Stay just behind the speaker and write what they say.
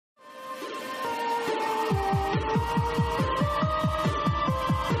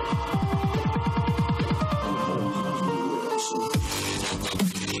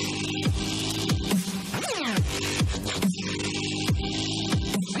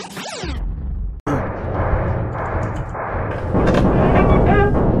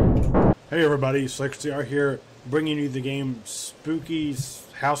Hey everybody, SlexTR here, bringing you the game Spooky's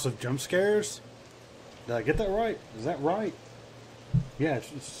House of Jumpscares. Did I get that right? Is that right? Yeah,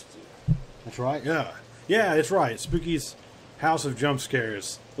 that's right. Yeah, it's right. Spooky's House of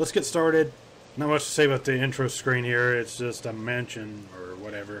Jumpscares. Let's get started. Not much to say about the intro screen here. It's just a mention or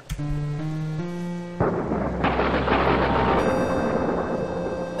whatever.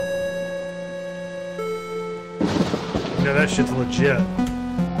 You know, that shit's legit.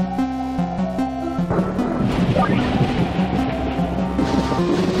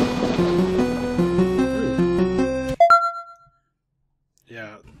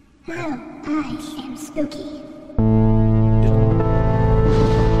 Yeah. Hello, I am Spooky.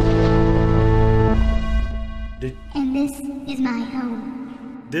 And this is my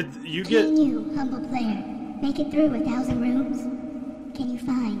home. Did you get... Can you, humble player, make it through 1,000 rooms? Can you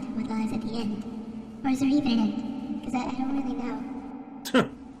find what lies at the end? Or is there even an end? Because I don't really know.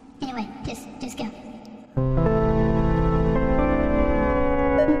 Anyway, just go.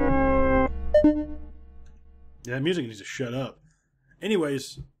 Yeah, that music needs to shut up.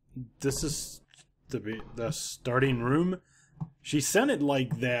 Anyways, this is the starting room. She sounded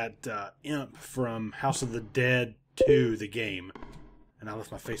like that imp from House of the Dead 2, the game. And I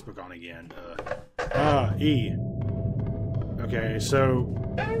left my Facebook on again. E. Okay, so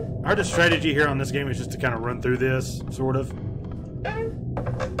our strategy here on this game is just to kind of run through this, sort of.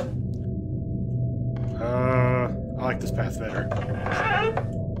 I like this path better.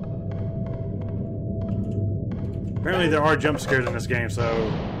 Apparently there are jump scares in this game, so...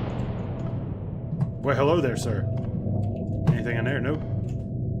 Well, hello there, sir. Anything in there? Nope.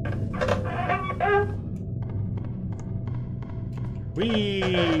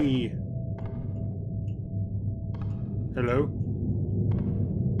 Whee! Hello?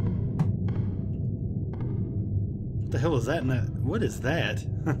 What the hell is that in that? What is that?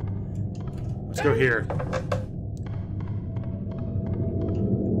 Let's go here.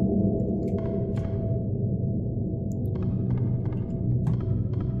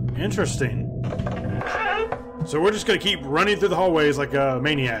 Interesting. So we're just gonna keep running through the hallways like a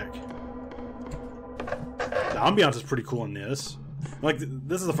maniac. The ambiance is pretty cool in this. Like,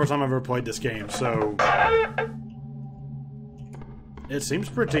 this is the first time I've ever played this game, so... It seems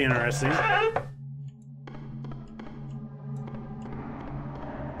pretty interesting.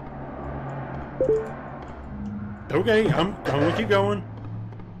 Okay, I'm gonna keep going.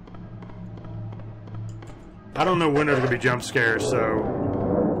 I don't know when there's gonna be jump scares, so...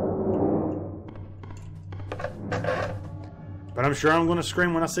 But I'm sure I'm gonna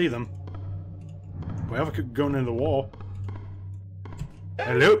scream when I see them. Well, I could go into the wall.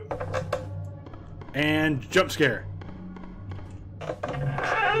 Hello? And jump scare.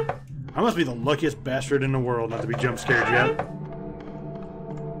 I must be the luckiest bastard in the world not to be jump scared yet.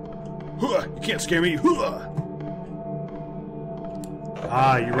 Huh, you can't scare me. Huh.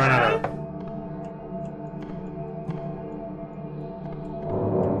 Ah, you run out of...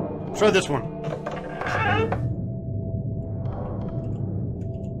 Try this one.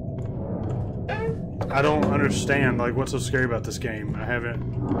 I don't understand, like, what's so scary about this game. I haven't...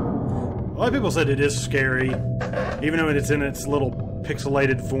 A lot of people said it is scary, even though it's in its little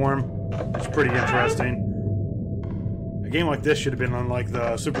pixelated form. It's pretty interesting. A game like this should have been on, like,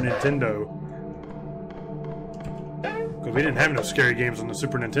 the Super Nintendo. Because we didn't have no scary games on the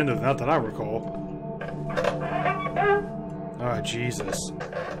Super Nintendo, not that I recall. Oh, Jesus.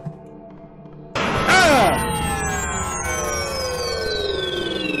 Ah!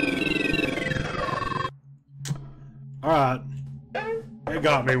 Alright. It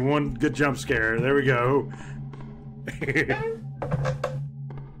got me. One good jump scare. There we go.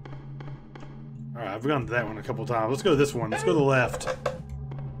 Alright, I've gone to that one a couple times. Let's go to this one. Let's go to the left.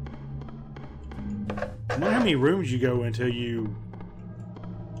 I wonder how many rooms you go until you...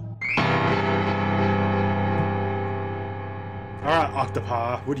 Alright,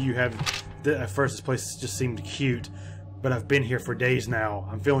 Octopi. What do you have? At first, this place just seemed cute. But I've been here for days now.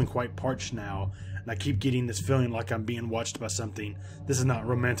 I'm feeling quite parched now. And I keep getting this feeling like I'm being watched by something. This is not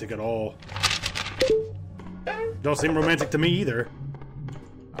romantic at all. Don't seem romantic to me either.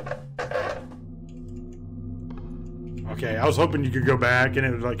 Okay, I was hoping you could go back and it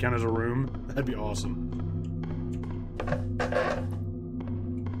would like count as a room. That'd be awesome.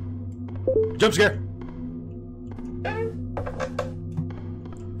 Jump scare!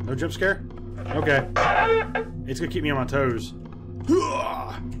 No jump scare? Okay. It's gonna keep me on my toes.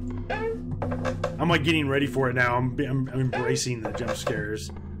 I'm like getting ready for it now. I'm embracing the jump scares.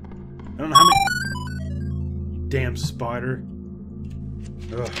 I don't know how many... Damn spider.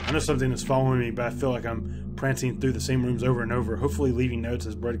 Ugh, I know something that's following me, but I feel like I'm prancing through the same rooms over and over, hopefully leaving notes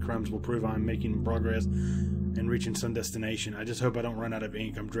as breadcrumbs will prove I'm making progress and reaching some destination. I just hope I don't run out of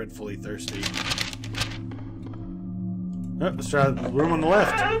ink. I'm dreadfully thirsty. Oh, let's try the room on the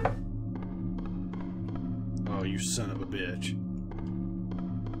left. Oh, you son of a bitch.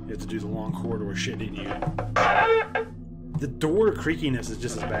 You have to do the long corridor shit, didn't you? The door creakiness is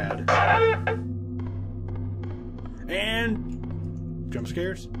just as bad. And... jump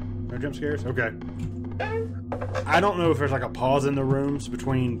scares? No jump scares? Okay. I don't know if there's like a pause in the rooms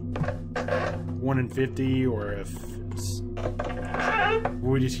between 1 and 50, or if it's...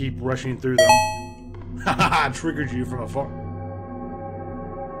 we just keep rushing through them. Haha, triggered you from afar.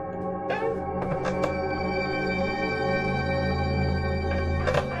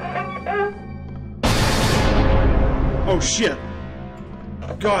 Oh shit!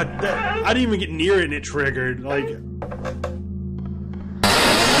 God, that, I didn't even get near it and it triggered. Like,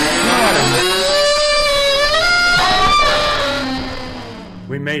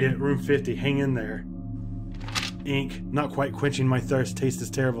 we made it. Room 50. Hang in there. Ink. Not quite quenching my thirst. Taste is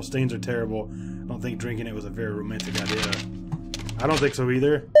terrible. Stains are terrible. I don't think drinking it was a very romantic idea. I don't think so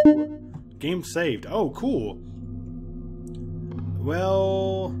either. Game saved. Oh, cool.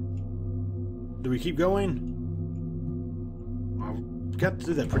 Well... do we keep going? I've got to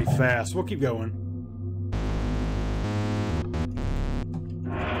do that pretty fast. We'll keep going.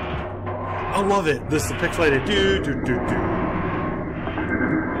 I love it. This is the pixelated do.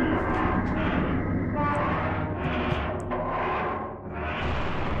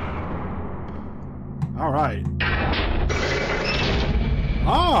 Alright.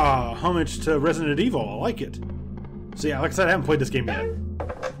 Ah, homage to Resident Evil. I like it. So yeah, like I said, I haven't played this game yet.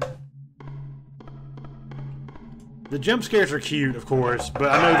 The jump scares are cute, of course, but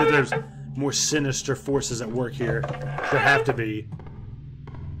I know that there's more sinister forces at work here. There have to be.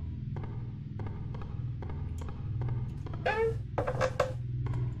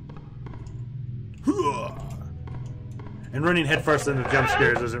 And running headfirst into jump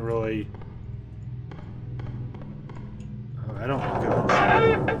scares isn't really... I don't go.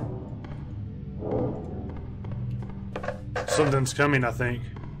 Something's coming, I think.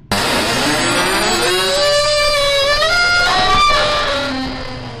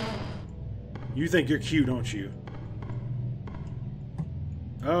 You think you're cute, don't you?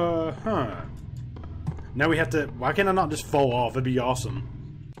 Huh. Now we have to... why can't I not just fall off? It'd be awesome.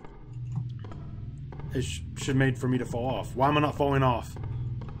 It should made for me to fall off. Why am I not falling off?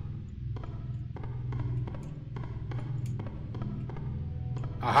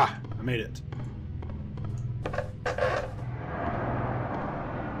 Aha! I made it.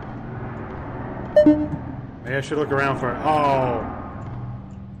 Maybe I should look around for it. Oh!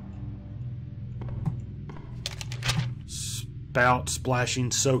 Spout,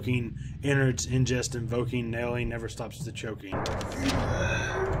 splashing, soaking, innards, ingest, invoking, nailing, never stops the choking.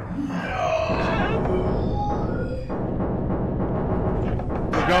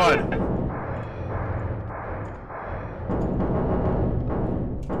 Oh God!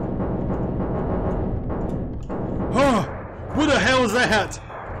 Oh! What the hell is that?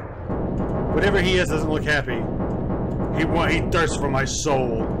 Whatever he is doesn't look happy. He thirsts for my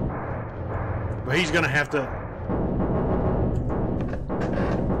soul. But he's gonna have to...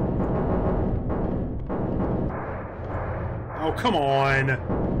 oh, come on.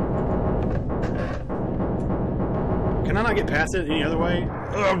 Can I not get past it any other way?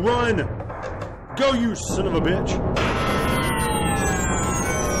 Run! Go, you son of a bitch!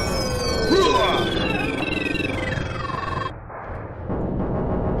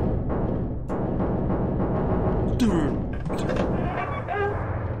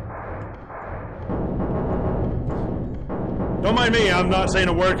 Don't mind me, I'm not saying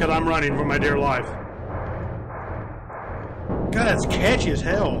a word because I'm running for my dear life. God, that's catchy as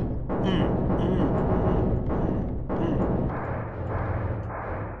hell.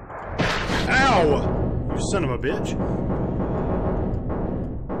 Ow! You son of a bitch.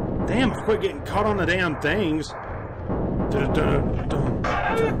 Damn, quit getting caught on the damn things.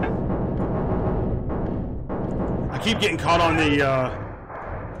 I keep getting caught on the,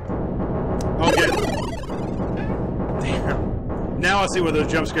 okay. Damn. Now I see where those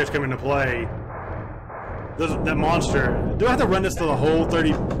jump scares come into play. That monster. Do I have to run this to the whole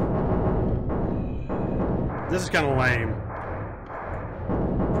 30? This is kind of lame.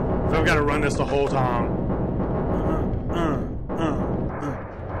 If I've got to run this the whole time.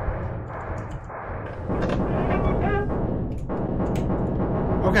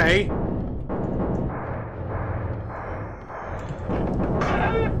 Okay.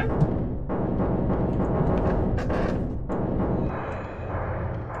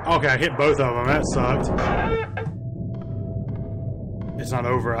 Okay, I hit both of them. That sucked. It's not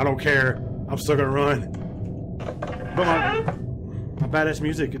over. I don't care. I'm still gonna run. But my badass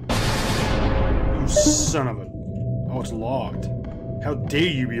music. You son of a... Oh, it's locked. How dare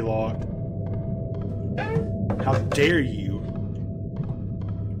you be locked? How dare you?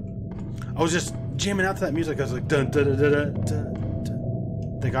 I was just jamming out to that music. I was like, dun dun dun dun dun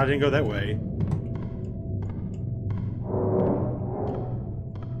dun. Thank God I didn't go that way.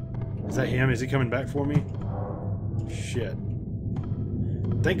 Is that him? Is he coming back for me? Shit.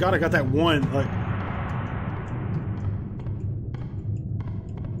 Thank God I got that one. Like,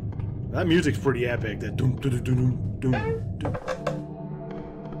 that music's pretty epic. That doom doom doom doom doom doom.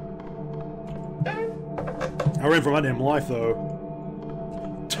 I ran for my damn life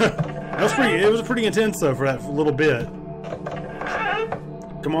though. That was pretty. It was pretty intense though for that little bit.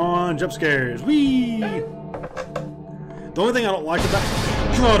 Come on, jump scares. Whee! The only thing I don't like about...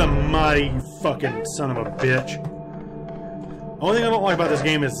 God almighty, you fucking son of a bitch. The only thing I don't like about this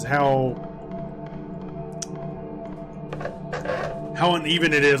game is how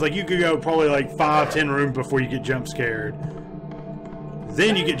uneven it is. Like, you could go probably like 5-10 rooms before you get jump scared.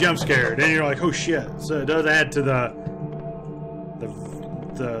 Then you get jump scared, and you're like, oh shit. So it does add to the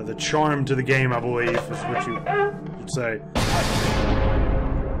charm to the game, I believe, is what you would say.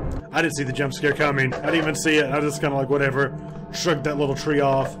 I didn't see the jump scare coming. I didn't even see it. I was just kind of like, whatever. Shrugged that little tree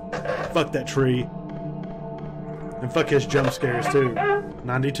off. Fuck that tree. And fuck his jump scares, too.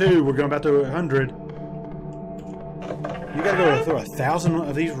 92. We're going back to 100. You gotta go through 1,000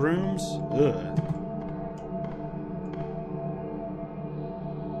 of these rooms? Ugh.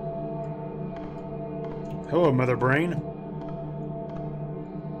 Hello, Mother Brain.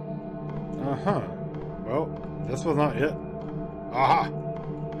 Uh-huh. Well, this was not it. Aha!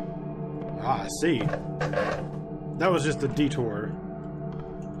 Ah, I see. That was just a detour.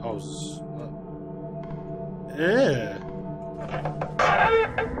 Oh, yeah.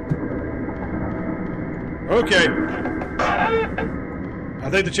 Okay. I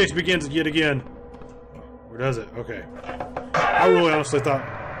think the chase begins yet again. Or does it? Okay. I really honestly thought...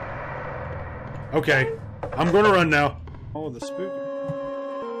 Okay. I'm gonna run now. Oh, the spook.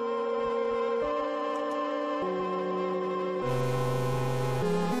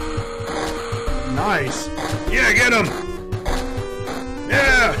 Nice. Yeah, get him.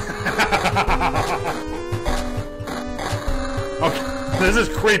 Yeah. Okay, this is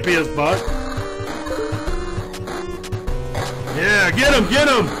creepy as fuck. Yeah, get him, get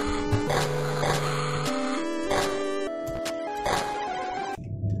him.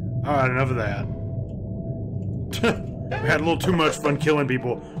 All right, enough of that. We had a little too much fun killing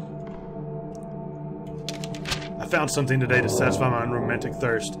people. I found something today to satisfy my unromantic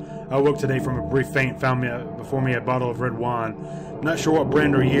thirst. I woke today from a brief faint, found before me a bottle of red wine. I'm not sure what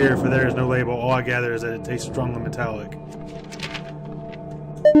brand or year, for there is no label. All I gather is that it tastes strongly metallic.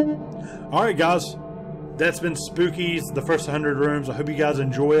 Alright guys, that's been Spookies, the first 100 rooms. I hope you guys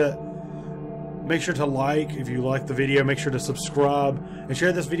enjoy it. Make sure to like if you like the video. Make sure to subscribe and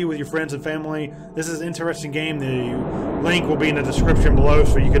share this video with your friends and family. This is an interesting game. The link will be in the description below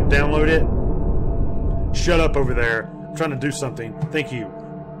so you can download it. Shut up over there. I'm trying to do something. Thank you.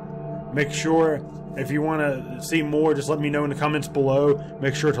 Make sure, if you want to see more, just let me know in the comments below.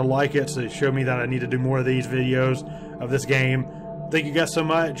 Make sure to like it to show me that I need to do more of these videos of this game. Thank you guys so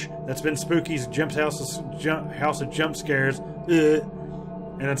much. That's been Spooky's House of Jump Scares.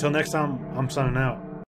 And until next time, I'm signing out.